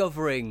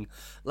discovering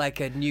like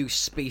a new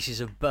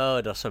species of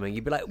bird or something.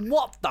 You'd be like,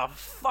 what the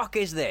fuck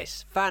is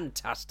this?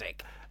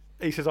 Fantastic.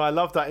 He says, I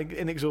love that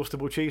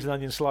inexhaustible cheese and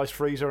onion slice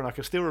freezer, and I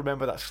can still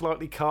remember that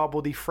slightly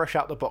cardboardy,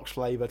 fresh-out-the-box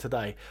flavour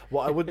today.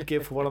 What I wouldn't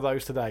give for one of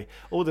those today.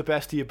 All the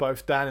best to you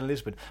both, Dan and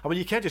Lisbon. I mean,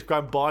 you can just go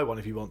and buy one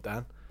if you want,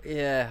 Dan.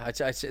 Yeah,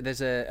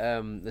 there's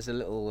a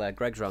little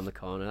Greggs around the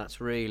corner.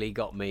 That's really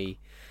got me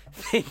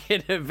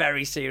thinking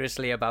very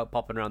seriously about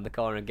popping around the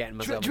corner and getting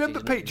myself. Do you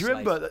remember, Pete? Do you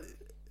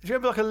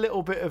remember like a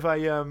little bit of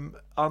a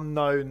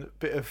unknown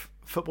bit of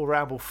Football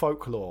Ramble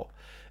folklore?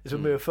 Is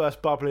when we were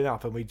first bubbling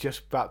up and we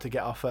just about to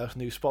get our first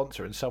new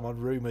sponsor, and someone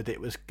rumoured it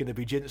was going to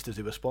be Ginsters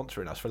who were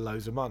sponsoring us for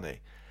loads of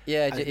money.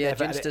 Yeah, And it yeah.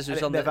 never- Ginsters and was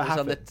it on the. never Was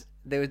on the happened.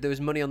 there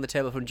was money on the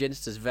table from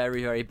Ginsters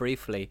very, very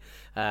briefly,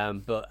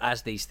 but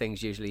as these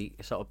things usually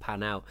sort of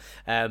pan out,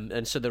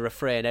 and so the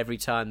refrain every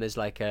time there's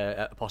like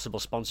a possible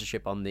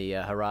sponsorship on the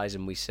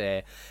horizon, we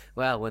say,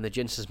 "Well, when the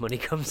Ginsters money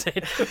comes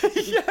in."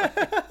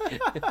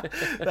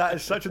 That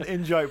is such an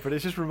in-joke, but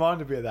it's just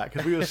reminded me of that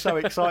because we were so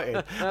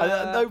excited. And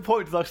at no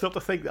point did I stop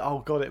to think that, oh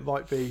God, it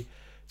might be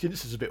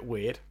Ginsters a bit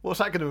weird. What's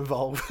that going to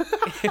involve?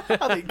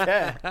 I didn't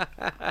care.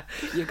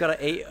 You've got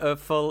to eat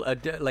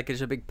like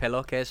it's a big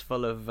pillowcase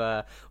full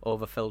of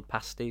overfilled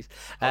pasties.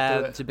 I'll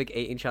do it. It's a big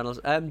eating channels.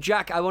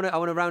 Jack, I want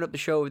to round up the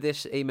show with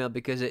this email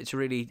because it's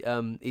really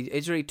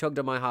tugged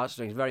on my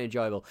heartstrings. Very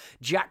enjoyable.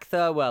 Jack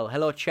Thurwell,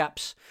 hello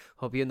chaps.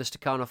 Hope you and the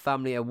Staccato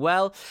family are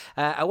well.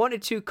 I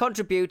wanted to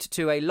contribute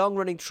to a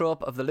long-running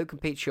trope of the Luke and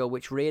Pete show,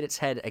 which reared its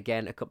head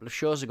again a couple of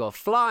shows ago.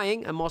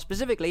 Flying, and more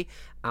specifically,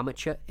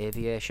 amateur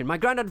aviation. My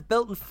granddad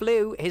built and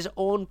flew his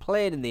own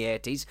plane in the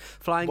 80s,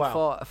 flying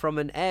from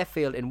an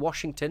airfield in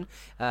Washington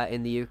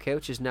in the UK,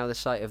 which is now the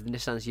site of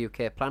Nissan's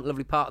UK plant.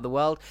 Lovely part of the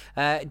world.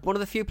 One of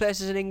the few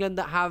places in England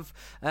that have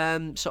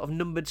sort of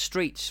numbered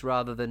streets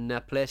rather than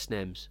place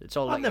names. It's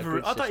all like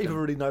I don't even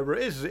really know where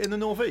it is. Is it in the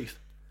northeast?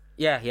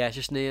 Yeah, it's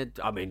just near.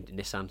 I mean,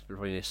 Nissan's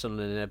probably near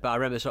Sunderland, but I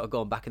remember sort of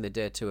going back in the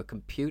day to a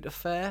computer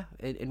fair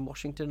in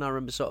Washington. I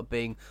remember sort of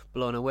being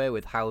blown away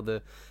with how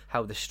the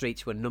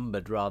streets were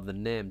numbered rather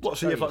than named. What?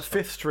 So you have like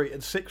 5th Street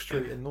and 6th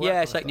Street and all that yeah,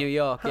 kind it's of like stuff? New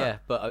York, Huh. yeah,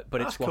 but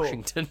That's it's cool.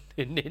 Washington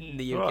in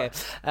the UK.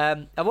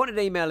 Right. I wanted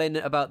to email in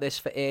about this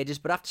for ages,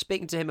 but after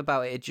speaking to him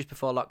about it just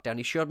before lockdown,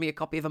 he showed me a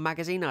copy of a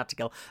magazine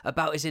article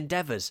about his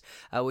endeavours,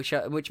 which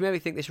made me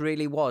think this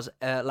really was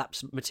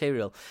lapse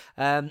material.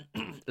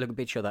 Look at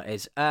Big Show, that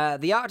is.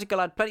 The article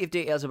had plenty of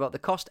details about the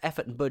cost,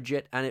 effort and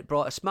budget, and it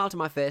brought a smile to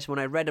my face when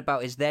I read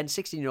about his then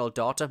 16-year-old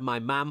daughter, my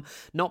mam,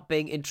 not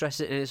being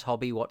interested in his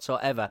hobby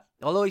whatsoever.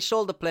 Although he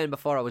sold the plane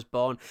before I was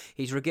born,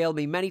 he's regaled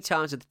me many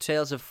times with the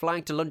tales of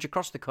flying to lunch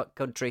across the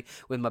country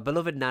with my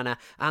beloved Nana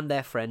and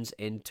their friends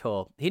in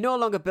tow. He no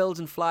longer builds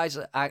and flies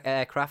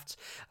aircrafts.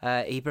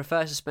 He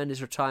prefers to spend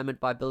his retirement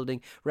by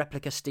building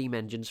replica steam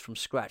engines from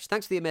scratch.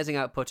 Thanks for the amazing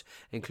output,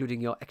 including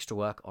your extra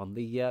work on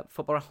the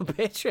Football Ramble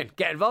Patreon.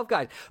 Get involved,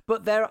 guys.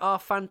 But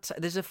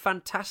there's a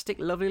fantastic,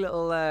 lovely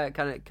little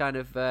kind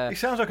of. He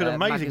sounds like an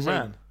amazing magazine.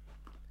 man.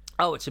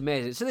 Oh, it's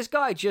amazing. So this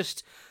guy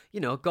just,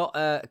 got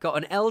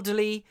an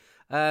elderly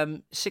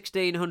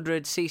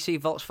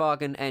 1600cc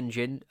Volkswagen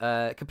engine,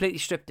 completely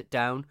stripped it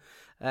down,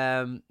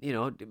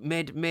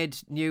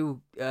 made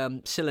new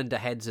cylinder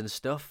heads and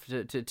stuff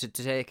to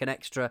take an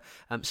extra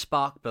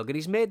spark plug, and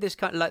he's made this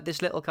kind of like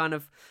this little kind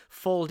of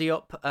foldy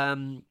up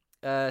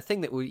thing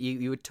that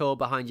you would tow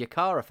behind your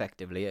car,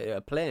 effectively, a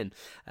plane,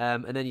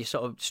 and then you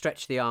sort of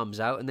stretch the arms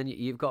out, and then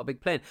you've got a big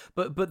plane.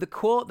 But the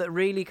quote that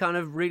really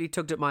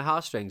tugged at my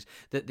heartstrings,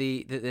 that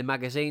the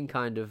magazine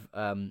kind of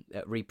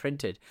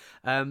reprinted,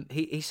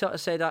 he sort of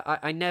said,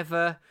 I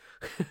never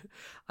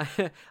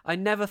I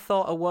never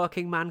thought a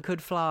working man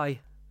could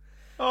fly.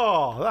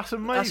 Oh, that's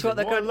amazing.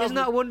 That's what isn't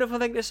that a wonderful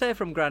thing to say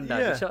from Grandad?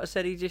 Yeah. He sort of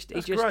said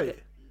That's great.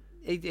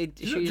 Do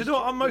you know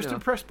what I'm most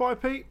impressed by,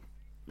 Pete?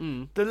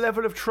 The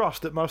level of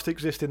trust that must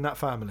exist in that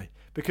family.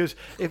 Because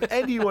if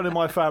anyone in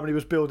my family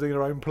was building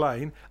their own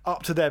plane,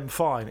 up to them,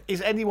 fine.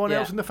 Is anyone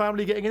else in the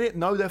family getting in it?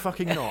 No, they're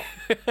fucking not.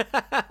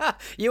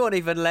 You won't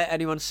even let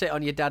anyone sit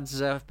on your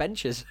dad's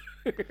benches.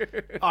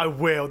 I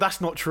will.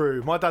 That's not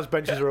true. My dad's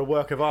benches are a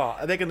work of art,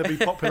 and they're going to be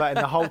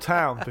populating the whole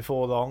town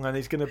before long, and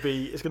it's going to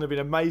be an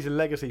amazing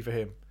legacy for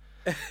him.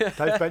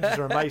 Those benches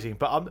are amazing,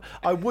 but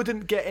I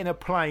wouldn't get in a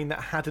plane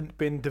that hadn't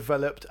been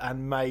developed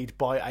and made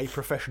by a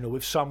professional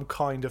with some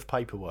kind of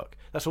paperwork.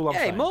 That's all I'm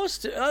saying. A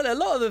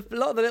lot of the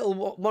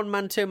little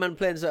 1-man, 2-man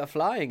planes that are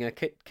flying are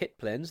kit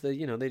planes. They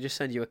just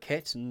send you a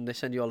kit and they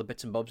send you all the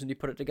bits and bobs and you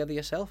put it together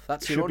yourself.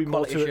 That's your own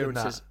quality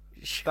assurances.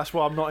 That's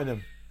why I'm not in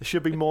them. There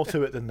should be more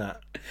to it than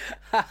that.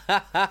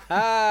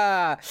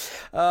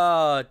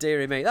 Oh,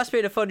 dearie me. That's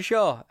been a fun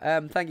show.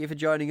 Thank you for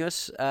joining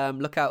us.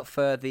 Look out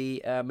for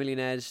the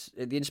Millionaires,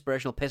 the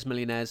Inspirational Piss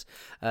Millionaires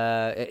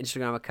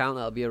Instagram account.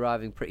 That'll be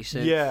arriving pretty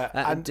soon. Yeah,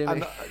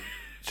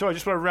 sorry, I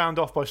just want to round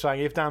off by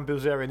saying if Dan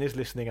Bilzerian is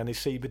listening and his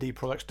CBD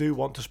products do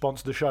want to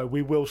sponsor the show,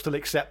 we will still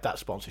accept that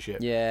sponsorship.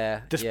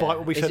 Yeah. Despite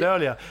what we said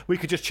earlier, we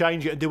could just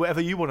change it and do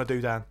whatever you want to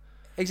do, Dan.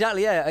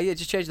 Exactly, yeah.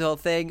 Just change the whole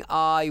thing.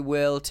 I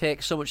will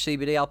take so much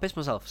CBD, I'll piss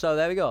myself. So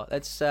there we go.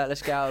 Let's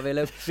get out of here,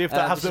 Luke. See if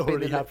that hasn't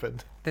already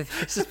happened.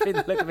 This has been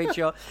the Look at Me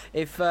Show.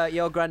 If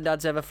your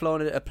granddad's ever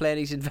flown a plane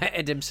he's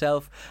invented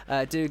himself,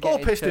 do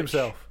get in pissed touch.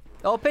 himself.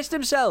 Or pissed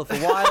himself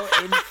while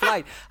in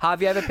flight.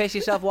 Have you ever pissed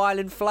yourself while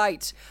in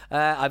flight?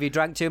 Have you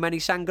drank too many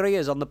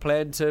sangrias on the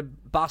plane to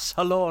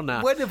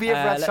Barcelona? When have you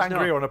ever had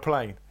sangria on a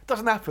plane? It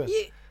doesn't happen.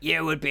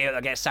 You would be able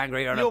to get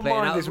sangria on Your a plane.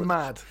 Your mind is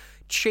mad.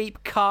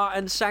 Cheap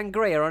carton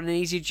sangria on an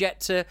EasyJet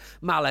to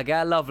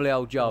Malaga. Lovely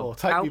old job. Oh,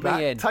 Count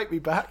me in. Take me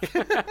back.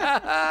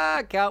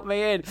 Count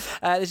me in. This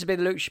has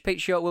been the Luke Pete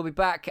Show. We'll be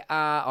back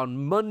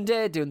on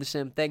Monday doing the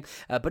same thing.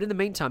 But in the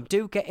meantime,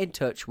 do get in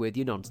touch with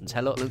your nonsense.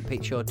 Hello at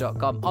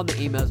LukePeteShow.com on the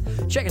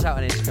emails. Check us out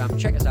on Instagram.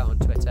 Check us out on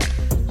Twitter.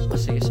 I'll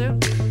see you soon.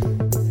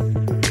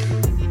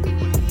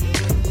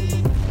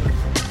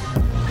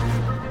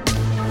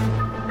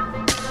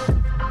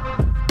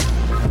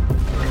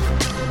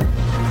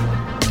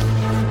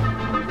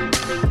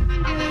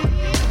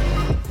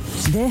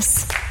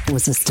 This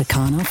was a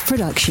Stakhanov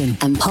production.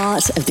 And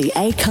part of the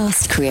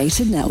Acast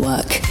Creator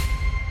Network.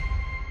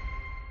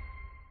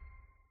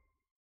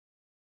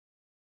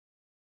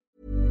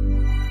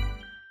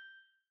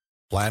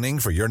 Planning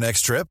for your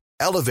next trip?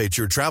 Elevate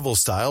your travel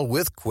style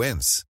with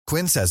Quince.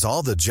 Quince has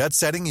all the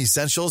jet-setting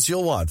essentials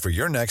you'll want for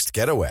your next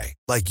getaway,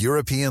 like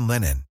European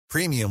linen,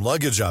 premium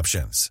luggage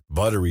options,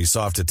 buttery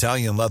soft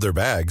Italian leather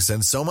bags,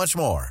 and so much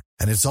more.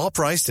 And it's all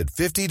priced at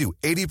 50 to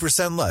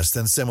 80% less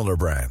than similar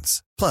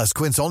brands. Plus,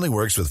 Quince only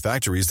works with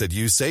factories that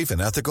use safe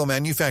and ethical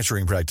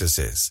manufacturing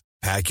practices.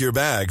 Pack your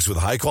bags with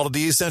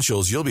high-quality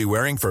essentials you'll be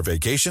wearing for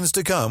vacations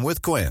to come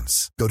with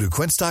Quince. Go to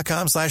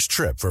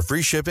quince.com/trip for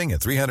free shipping and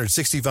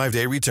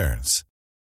 365-day returns.